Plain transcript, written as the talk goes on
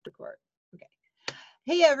Record. Okay.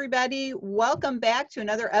 Hey, everybody. Welcome back to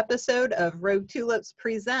another episode of Rogue Tulips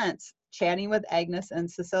Presents Chatting with Agnes and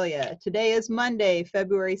Cecilia. Today is Monday,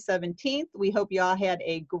 February 17th. We hope you all had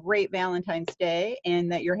a great Valentine's Day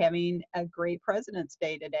and that you're having a great President's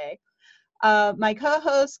Day today. My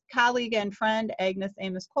co-host, colleague, and friend, Agnes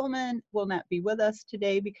Amos Coleman, will not be with us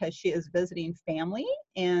today because she is visiting family.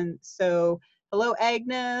 And so, hello,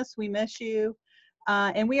 Agnes. We miss you.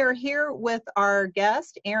 And we are here with our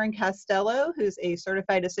guest, Erin Costello, who's a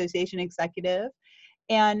certified association executive.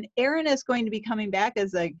 And Erin is going to be coming back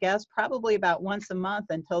as a guest probably about once a month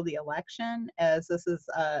until the election, as this is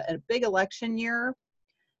a big election year,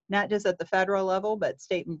 not just at the federal level, but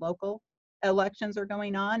state and local elections are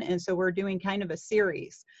going on. And so we're doing kind of a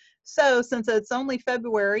series. So since it's only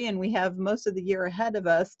February and we have most of the year ahead of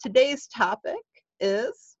us, today's topic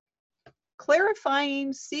is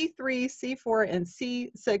clarifying C3, C4, and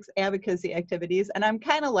C6 advocacy activities. And I'm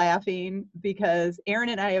kind of laughing because Erin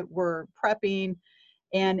and I were prepping,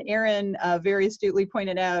 and Erin very astutely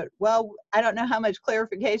pointed out, well, I don't know how much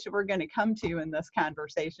clarification we're going to come to in this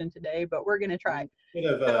conversation today, but we're going to try. Should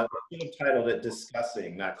have titled it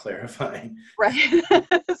discussing, not clarifying. Right.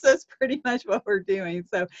 So that's pretty much what we're doing.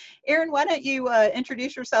 So Erin, why don't you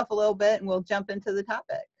introduce yourself a little bit and we'll jump into the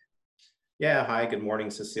topic. Yeah, hi, good morning,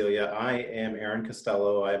 Cecilia. I am Erin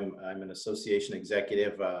Costello. I'm an association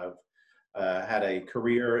executive. Had a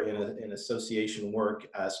career in association work,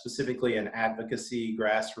 specifically in advocacy,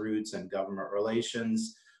 grassroots, and government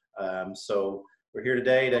relations. So we're here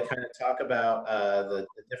today to kind of talk about the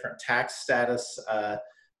different tax statuses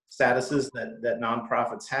that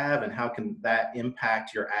nonprofits have and how can that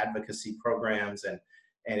impact your advocacy programs.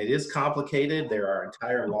 And it is complicated. There are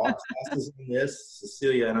entire law classes in this.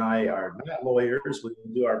 Cecilia and I are not lawyers. We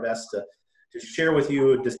will do our best to share with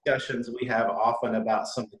you discussions we have often about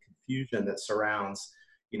some of the confusion that surrounds,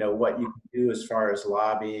 what you can do as far as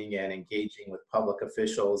lobbying and engaging with public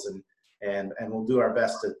officials, and we'll do our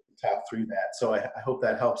best to talk through that. So I hope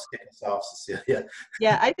that helps kick us off, Cecilia.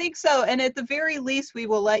 Yeah, I think so. And at the very least, we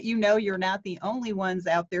will let you know you're not the only ones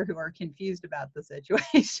out there who are confused about the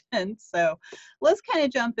situation. So let's kind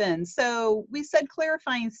of jump in. So we said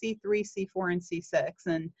clarifying C3, C4, and C6.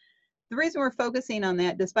 And the reason we're focusing on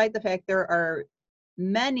that, despite the fact there are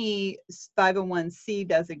many 501c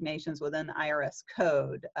designations within the IRS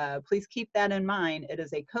code, please keep that in mind. It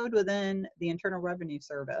is a code within the Internal Revenue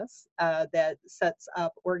Service that sets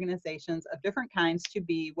up organizations of different kinds to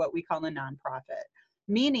be what we call a nonprofit,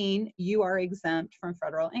 meaning you are exempt from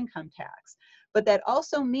federal income tax. But that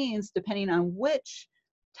also means, depending on which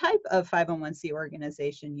type of 501c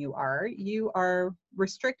organization you are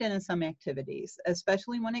restricted in some activities,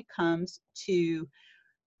 especially when it comes to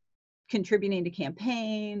contributing to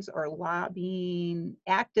campaigns or lobbying.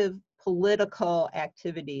 Active political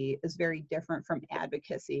activity is very different from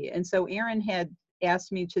advocacy. And so Erin had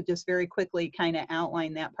asked me to just very quickly kind of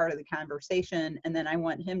outline that part of the conversation, and then I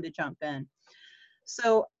want him to jump in.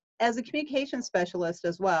 So as a communication specialist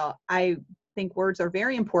as well, I think words are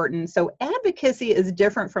very important. So advocacy is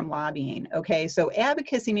different from lobbying, okay? So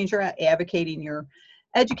advocacy means you're advocating, you're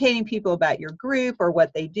educating people about your group or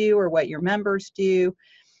what they do or what your members do.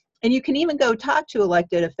 And you can even go talk to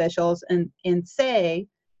elected officials and say,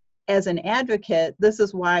 as an advocate, this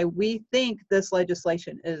is why we think this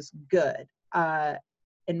legislation is good.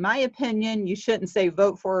 In my opinion, you shouldn't say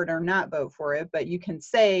vote for it or not vote for it, but you can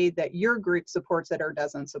say that your group supports it or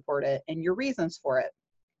doesn't support it and your reasons for it.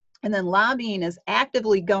 And then lobbying is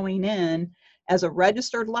actively going in as a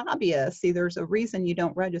registered lobbyist. See, there's a reason you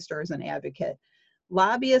don't register as an advocate.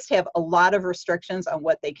 Lobbyists have a lot of restrictions on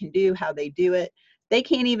what they can do, how they do it. They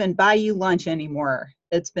can't even buy you lunch anymore.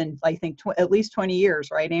 It's been, I think, at least 20 years,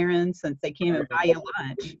 right, Erin, since they can't even buy you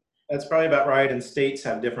lunch. That's probably about right. And states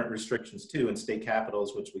have different restrictions too, in state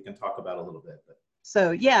capitals, which we can talk about a little bit. But.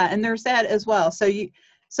 So yeah, and there's that as well. So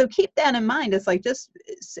keep that in mind. It's like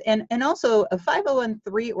and also a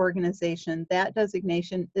 501(c)(3) organization, that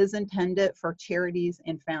designation is intended for charities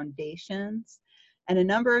and foundations. And a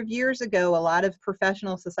number of years ago, a lot of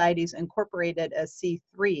professional societies incorporated as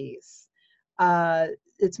C3s.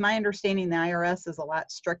 It's my understanding the IRS is a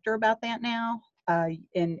lot stricter about that now.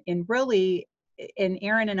 And really, and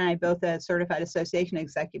Erin and I, both as certified association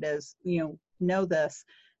executives, know this.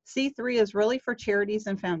 C3 is really for charities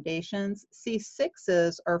and foundations.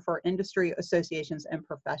 C6s are for industry associations and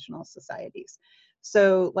professional societies.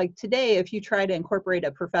 So like today, if you try to incorporate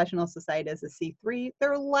a professional society as a C3,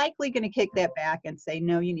 they're likely going to kick that back and say,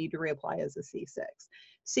 no, you need to reapply as a C6.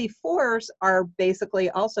 C4s are basically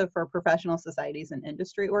also for professional societies and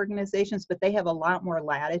industry organizations, but they have a lot more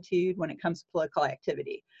latitude when it comes to political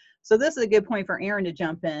activity. So this is a good point for Aaron to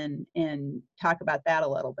jump in and talk about that a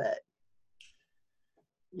little bit.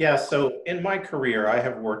 Yeah, so in my career, I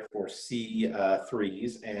have worked for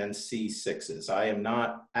C3s and C6s. I am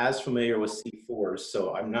not as familiar with C4s,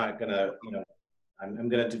 so I'm not gonna, I'm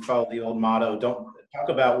gonna follow the old motto, don't talk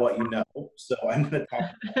about what you know. So I'm gonna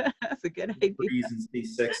talk That's a good idea. C3s and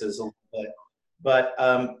C6s a little bit. But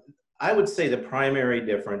I would say the primary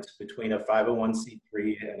difference between a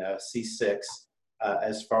 501c3 and a C6,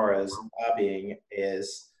 as far as lobbying,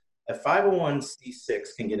 is a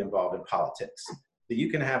 501c6 can get involved in politics. So you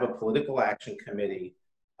can have a political action committee.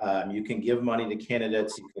 You can give money to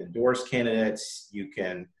candidates. You can endorse candidates. You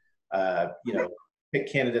can, pick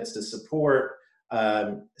candidates to support.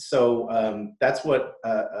 That's what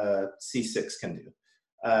C6 can do.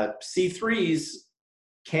 C3s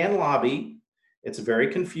can lobby. It's very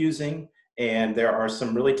confusing, and there are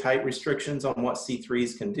some really tight restrictions on what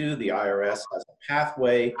C3s can do. The IRS has a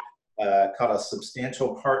pathway called a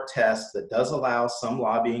substantial part test that does allow some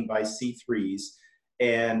lobbying by C3s,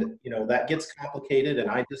 and that gets complicated. And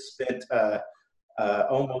I just spent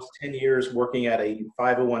almost 10 years working at a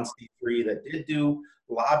 501c3 that did do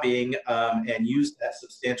lobbying and used that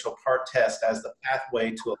substantial part test as the pathway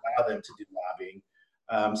to allow them to do lobbying.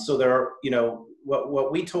 So there are,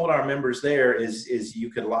 what we told our members there is you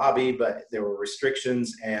could lobby, but there were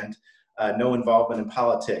restrictions and no involvement in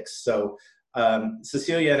politics. So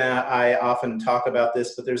Cecilia and I often talk about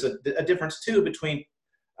this, but there's a difference too between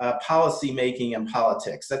policy making and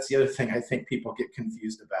politics. That's the other thing I think people get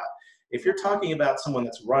confused about. If you're talking about someone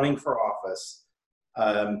that's running for office,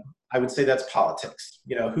 I would say that's politics.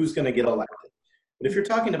 Who's going to get elected? But if you're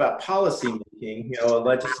talking about policy making, a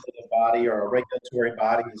legislative body or a regulatory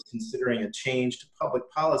body is considering a change to public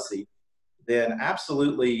policy, then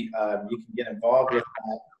absolutely you can get involved with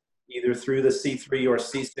that either through the C3 or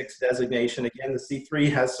C6 designation. Again, the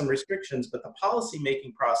C3 has some restrictions, but the policy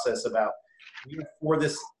making process about we are for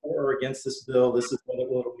this or against this bill, this is what it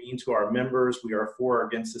will mean to our members. We are for or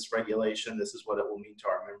against this regulation, this is what it will mean to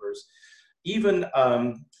our members. Even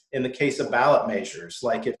in the case of ballot measures,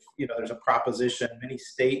 like if there's a proposition, many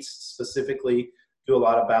states specifically do a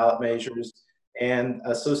lot of ballot measures, and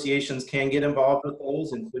associations can get involved with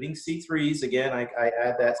those, including C3s. Again, I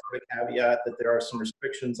add that sort of caveat that there are some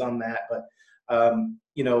restrictions on that, but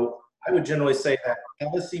I would generally say that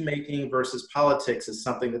policy making versus politics is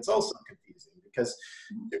something that's also confusing, because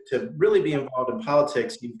to really be involved in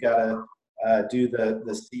politics, you've got to do the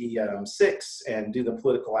C6 and do the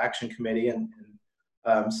political action committee, and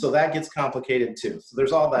so that gets complicated too. So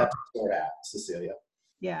there's all that to sort out, Cecilia.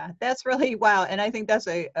 Yeah, that's really wow, and I think that's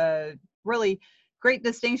a really great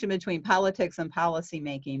distinction between politics and policy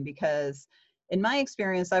making, because in my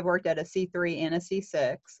experience, I've worked at a C3 and a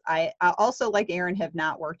C6. I also, like Aaron, have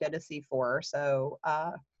not worked at a C4. So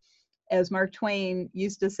as Mark Twain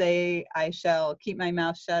used to say, I shall keep my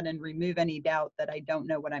mouth shut and remove any doubt that I don't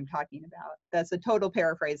know what I'm talking about. That's a total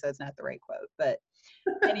paraphrase. That's not the right quote, but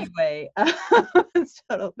anyway, it's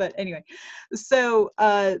total, but anyway, so,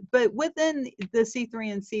 but within the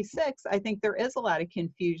C3 and C6, I think there is a lot of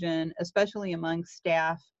confusion, especially among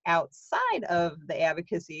staff outside of the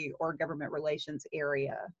advocacy or government relations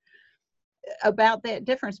area, about that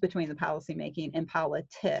difference between the policy making and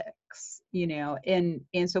politics,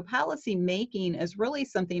 and so policy making is really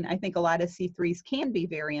something I think a lot of C3s can be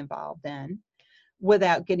very involved in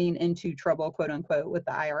without getting into trouble, quote unquote, with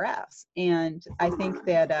the IRS. And I think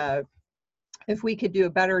that if we could do a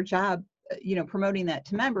better job, promoting that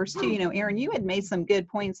to members too. Aaron, you had made some good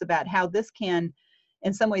points about how this can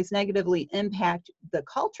in some ways negatively impact the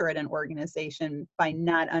culture at an organization by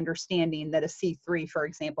not understanding that a C3, for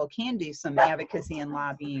example, can do some advocacy and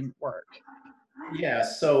lobbying work. Yeah,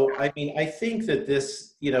 so I mean, I think that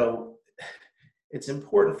this, it's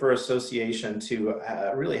important for association to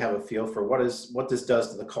really have a feel for what this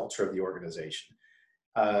does to the culture of the organization.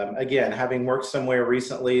 Again, having worked somewhere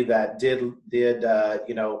recently that did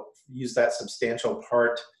use that substantial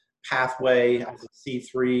part pathway as a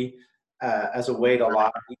C3 as a way to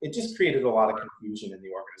lobby, it just created a lot of confusion in the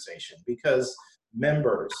organization, because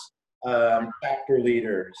members, chapter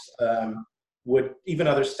leaders, even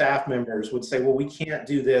other staff members would say, well, we can't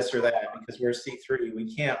do this or that because we're C3,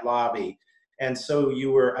 we can't lobby. And so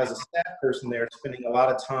you were, as a staff person there, spending a lot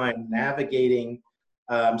of time navigating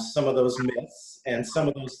some of those myths and some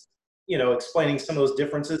of those, explaining some of those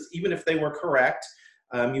differences, even if they were correct.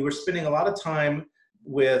 You were spending a lot of time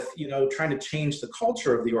with, trying to change the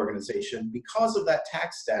culture of the organization. Because of that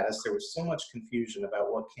tax status, there was so much confusion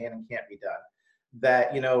about what can and can't be done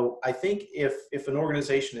that, I think if an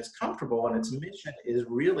organization is comfortable and its mission is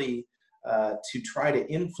really to try to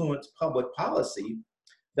influence public policy,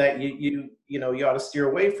 that you ought to steer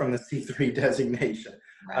away from the C3 designation.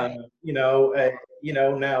 Right. You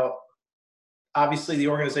know, now obviously the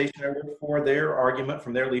organization I work for, their argument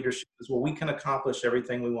from their leadership is, well, we can accomplish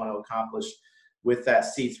everything we want to accomplish with that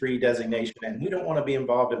C3 designation, and we don't want to be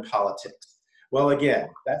involved in politics. Well, again,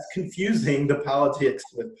 that's confusing the politics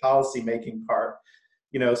with policy making part.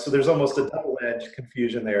 So there's almost a double-edged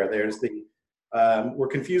confusion there. There's the we're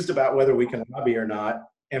confused about whether we can lobby or not,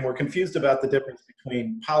 and we're confused about the difference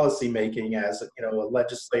between policy making as a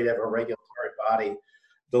legislative or regulatory body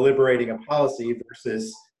deliberating a policy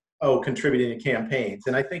versus contributing to campaigns.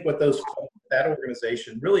 And I think what that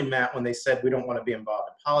organization really meant when they said we don't want to be involved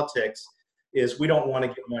in politics is we don't want to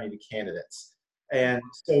give money to candidates. And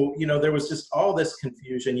so, there was just all this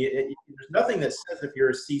confusion. There's nothing that says if you're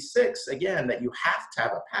a C6, again, that you have to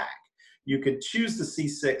have a PAC. You could choose the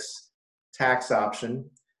C6 tax option,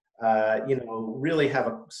 really have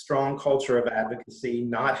a strong culture of advocacy,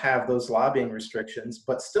 not have those lobbying restrictions,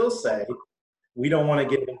 but still say, we don't want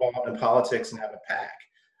to get involved in politics and have a PAC.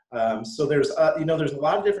 So there's a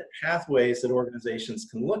lot of different pathways that organizations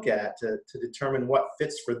can look at to determine what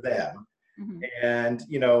fits for them. Mm-hmm. And,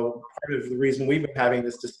 part of the reason we've been having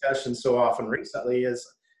this discussion so often recently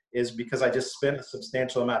is because I just spent a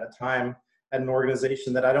substantial amount of time at an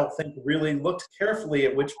organization that I don't think really looked carefully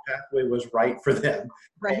at which pathway was right for them.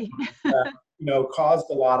 Right. And, caused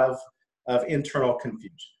a lot of internal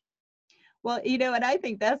confusion. Well, and I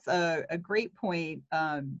think that's a great point,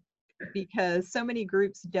 because so many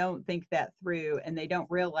groups don't think that through, and they don't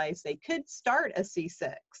realize they could start a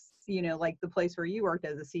C6, like the place where you worked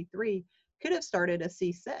as a C3 could have started a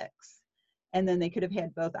C6, and then they could have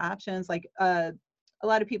had both options. Like a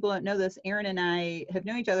lot of people don't know this. Aaron and I have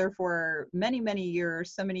known each other for many, many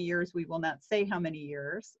years, so many years we will not say how many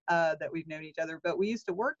years that we've known each other, but we used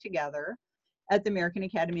to work together at the American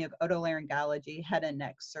Academy of Otolaryngology, head and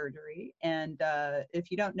neck surgery. And if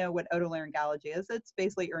you don't know what otolaryngology is, it's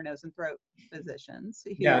basically ear, nose, and throat physicians.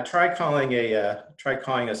 Yeah, try calling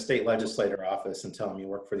a state legislator office and tell them you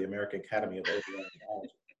work for the American Academy of Otolaryngology.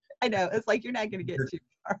 I know, it's like you're not going to get too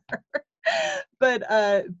far. but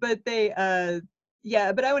I want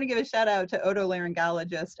to give a shout out to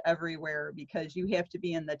otolaryngologists everywhere, because you have to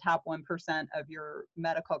be in the top 1% of your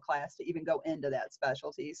medical class to even go into that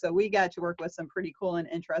specialty. So we got to work with some pretty cool and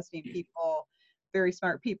interesting people, very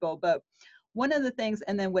smart people. But one of the things,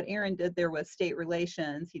 and then what Aaron did there was state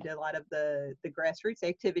relations. He did a lot of the grassroots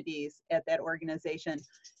activities at that organization.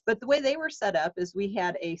 But the way they were set up is we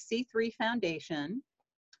had a C3 foundation,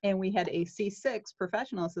 and we had a C6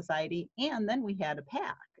 professional society, and then we had a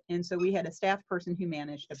PAC. And so we had a staff person who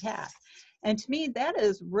managed a PAC. And to me, that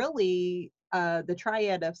is really the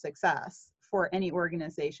triad of success for any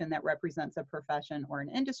organization that represents a profession or an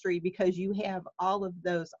industry, because you have all of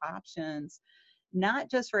those options, not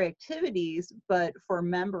just for activities, but for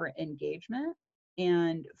member engagement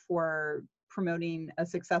and for promoting a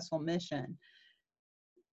successful mission.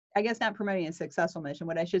 I guess not promoting a successful mission.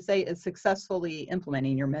 What I should say is successfully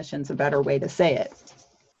implementing your mission is a better way to say it.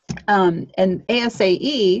 And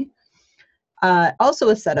ASAE also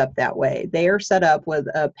is set up that way. They are set up with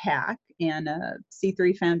a PAC and a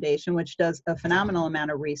C3 foundation, which does a phenomenal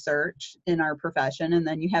amount of research in our profession. And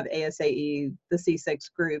then you have ASAE, the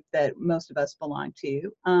C6 group that most of us belong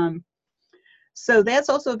to. So that's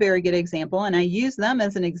also a very good example. And I use them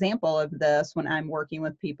as an example of this when I'm working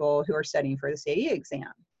with people who are studying for the CAE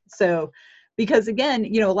exam. So, because again,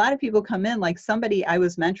 a lot of people come in, like somebody I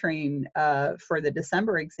was mentoring for the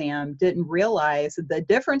December exam didn't realize the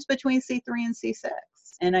difference between C3 and C6.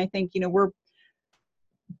 And I think,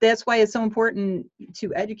 that's why it's so important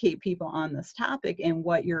to educate people on this topic and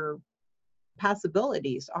what your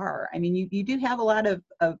possibilities are. I mean, you do have a lot of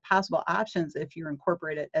possible options if you're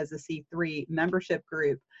incorporated as a C3 membership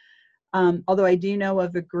group. Although I do know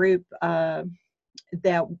of a group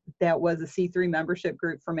that was a C3 membership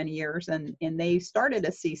group for many years, and they started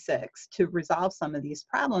a C6 to resolve some of these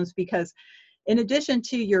problems, because in addition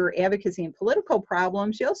to your advocacy and political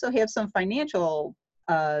problems, you also have some financial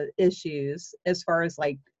issues as far as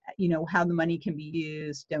how the money can be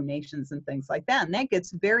used, donations and things like that. And that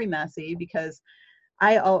gets very messy, because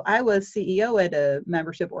I was CEO at a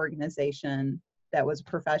membership organization that was a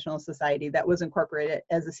professional society that was incorporated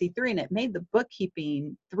as a C3, and it made the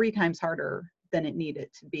bookkeeping 3 times harder than it needed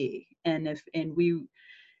to be. And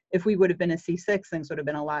if we would have been a C6, things would have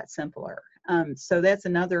been a lot simpler. So that's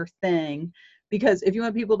another thing, because if you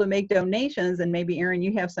want people to make donations, and maybe Aaron,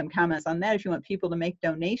 you have some comments on that, if you want people to make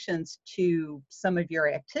donations to some of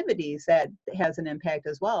your activities, that has an impact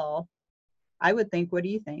as well. I would think, what do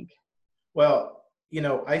you think? Well,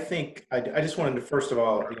 I think I just wanted to, first of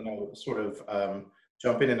all, sort of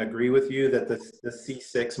jump in and agree with you that the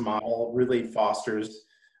C6 model really fosters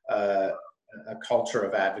uh, a culture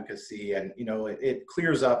of advocacy, and it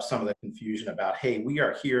clears up some of the confusion about, hey, we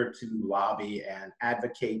are here to lobby and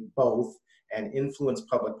advocate both and influence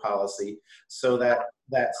public policy. So that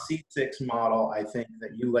C6 model, I think,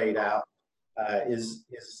 that you laid out is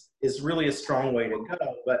really a strong way to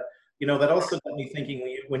go. But that also got me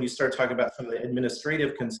thinking when you start talking about some of the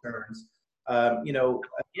administrative concerns.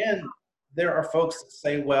 Again, there are folks that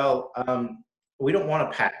say, well, we don't want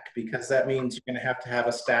a PAC because that means you're going to have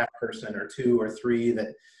a staff person or two or three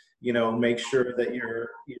that make sure that you're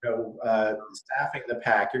staffing the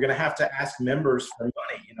PAC. You're going to have to ask members for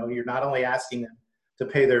money. You're not only asking them to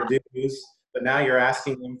pay their dues, but now you're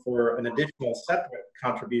asking them for an additional separate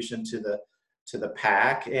contribution to the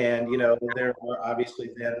PAC. And there are obviously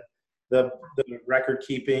then the record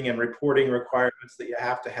keeping and reporting requirements that you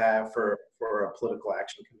have to have for a political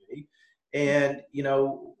action committee. And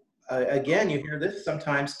again, you hear this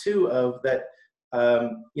sometimes too, of that,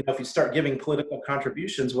 if you start giving political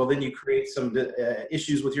contributions, well, then you create some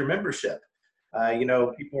issues with your membership.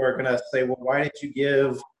 People are going to say, well, why did you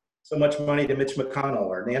give so much money to Mitch McConnell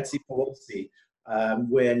or Nancy Pelosi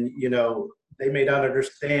when, they may not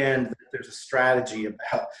understand that there's a strategy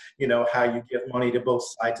about, how you give money to both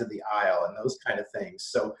sides of the aisle and those kind of things.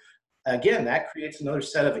 So again, that creates another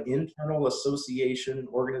set of internal association,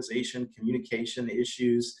 organization, communication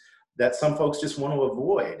issues that some folks just want to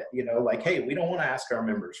avoid. Like, hey, we don't want to ask our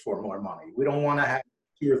members for more money. We don't want to have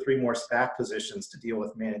 2 or 3 more staff positions to deal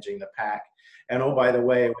with managing the PAC. And oh, by the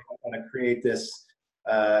way, we don't want to create this,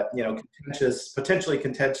 potentially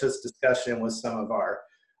contentious discussion with some of our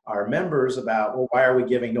members about, well, why are we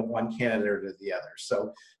giving to one candidate or to the other?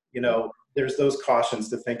 So, there's those cautions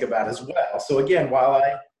to think about as well. So again, while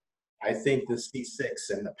I think the C6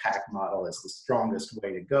 and the PAC model is the strongest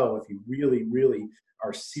way to go if you really, really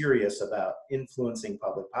are serious about influencing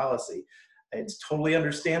public policy. It's totally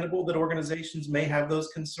understandable that organizations may have those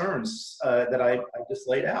concerns that I just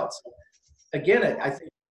laid out. So again, I think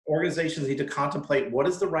organizations need to contemplate what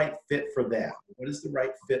is the right fit for them, what is the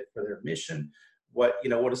right fit for their mission, what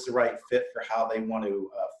is the right fit for how they want to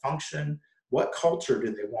function, what culture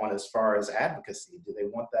do they want as far as advocacy? Do they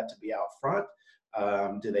want that to be out front?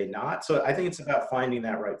 Do they not? So I think it's about finding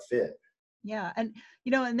that right fit. Yeah, and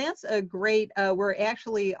and that's a great. We're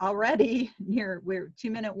actually already we're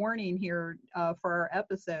 2-minute warning here for our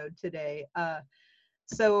episode today.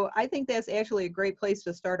 So I think that's actually a great place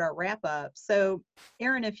to start our wrap up. So,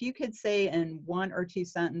 Aaron, if you could say in 1 or 2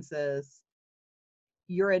 sentences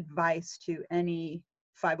your advice to any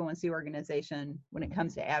 501c organization when it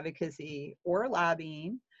comes to advocacy or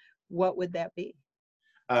lobbying, what would that be?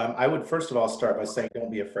 I would first of all start by saying,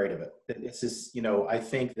 don't be afraid of it. It's just, I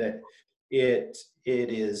think that it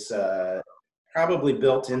is probably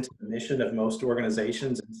built into the mission of most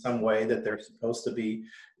organizations in some way that they're supposed to be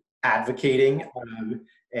advocating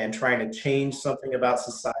and trying to change something about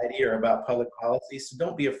society or about public policy. So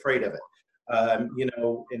don't be afraid of it.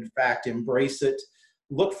 In fact, embrace it.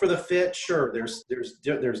 Look for the fit. Sure,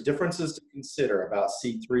 there's differences to consider about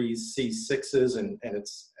C3s, C6s, and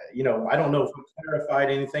it's, I don't know if we clarified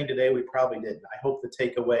anything today. We probably didn't. I hope the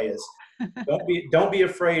takeaway is don't be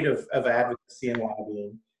afraid of advocacy and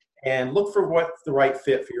lobbying, and look for what the right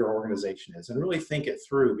fit for your organization is, and really think it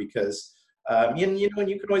through, because and you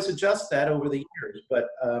can always adjust that over the years. But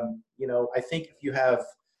I think if you have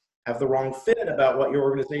the wrong fit about what your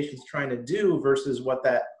organization is trying to do versus what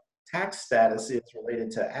that tax status is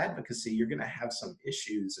related to advocacy, you're going to have some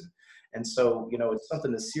issues. And so, it's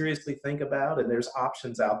something to seriously think about, and there's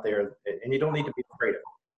options out there, and you don't need to be afraid of it.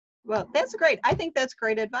 Well, that's great. I think that's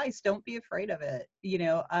great advice. Don't be afraid of it.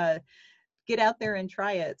 Get out there and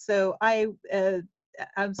try it. So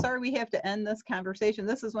I'm sorry we have to end this conversation.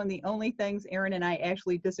 This is one of the only things Aaron and I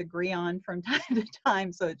actually disagree on from time to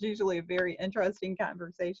time. So it's usually a very interesting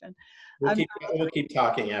conversation. We'll keep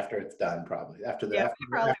talking after it's done, probably. After the we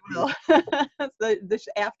probably will. the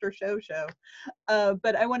after show.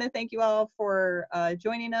 But I want to thank you all for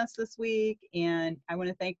joining us this week. And I want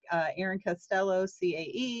to thank Aaron Costello,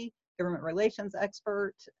 CAE, government relations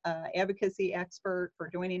expert, advocacy expert, for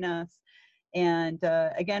joining us. And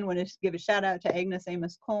again, want to give a shout out to Agnes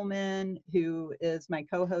Amos Coleman, who is my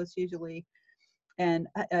co-host usually. And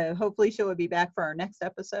hopefully she will be back for our next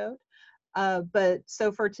episode. But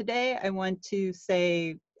so for today, I want to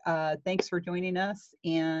say thanks for joining us.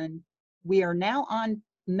 And we are now on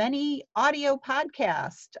many audio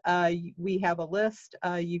podcasts. We have a list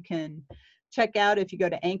you can check out. If you go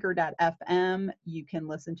to anchor.fm, you can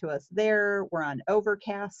listen to us there. We're on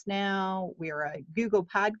Overcast now. We're a Google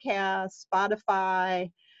Podcast,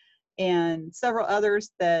 Spotify, and several others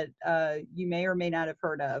that you may or may not have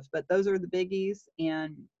heard of, but those are the biggies.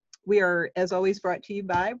 And we are, as always, brought to you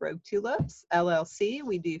by Rogue Tulips, LLC.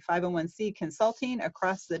 We do 501c consulting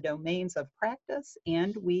across the domains of practice,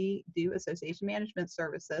 and we do association management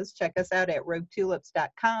services. Check us out at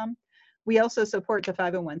roguetulips.com. We also support the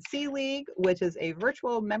 501c League, which is a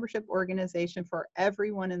virtual membership organization for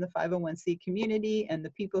everyone in the 501c community and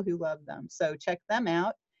the people who love them. So check them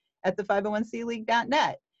out at the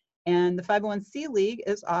 501cleague.net. And the 501c League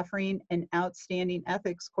is offering an outstanding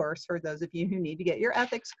ethics course for those of you who need to get your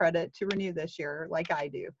ethics credit to renew this year, like I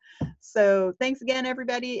do. So thanks again,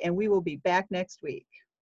 everybody, and we will be back next week.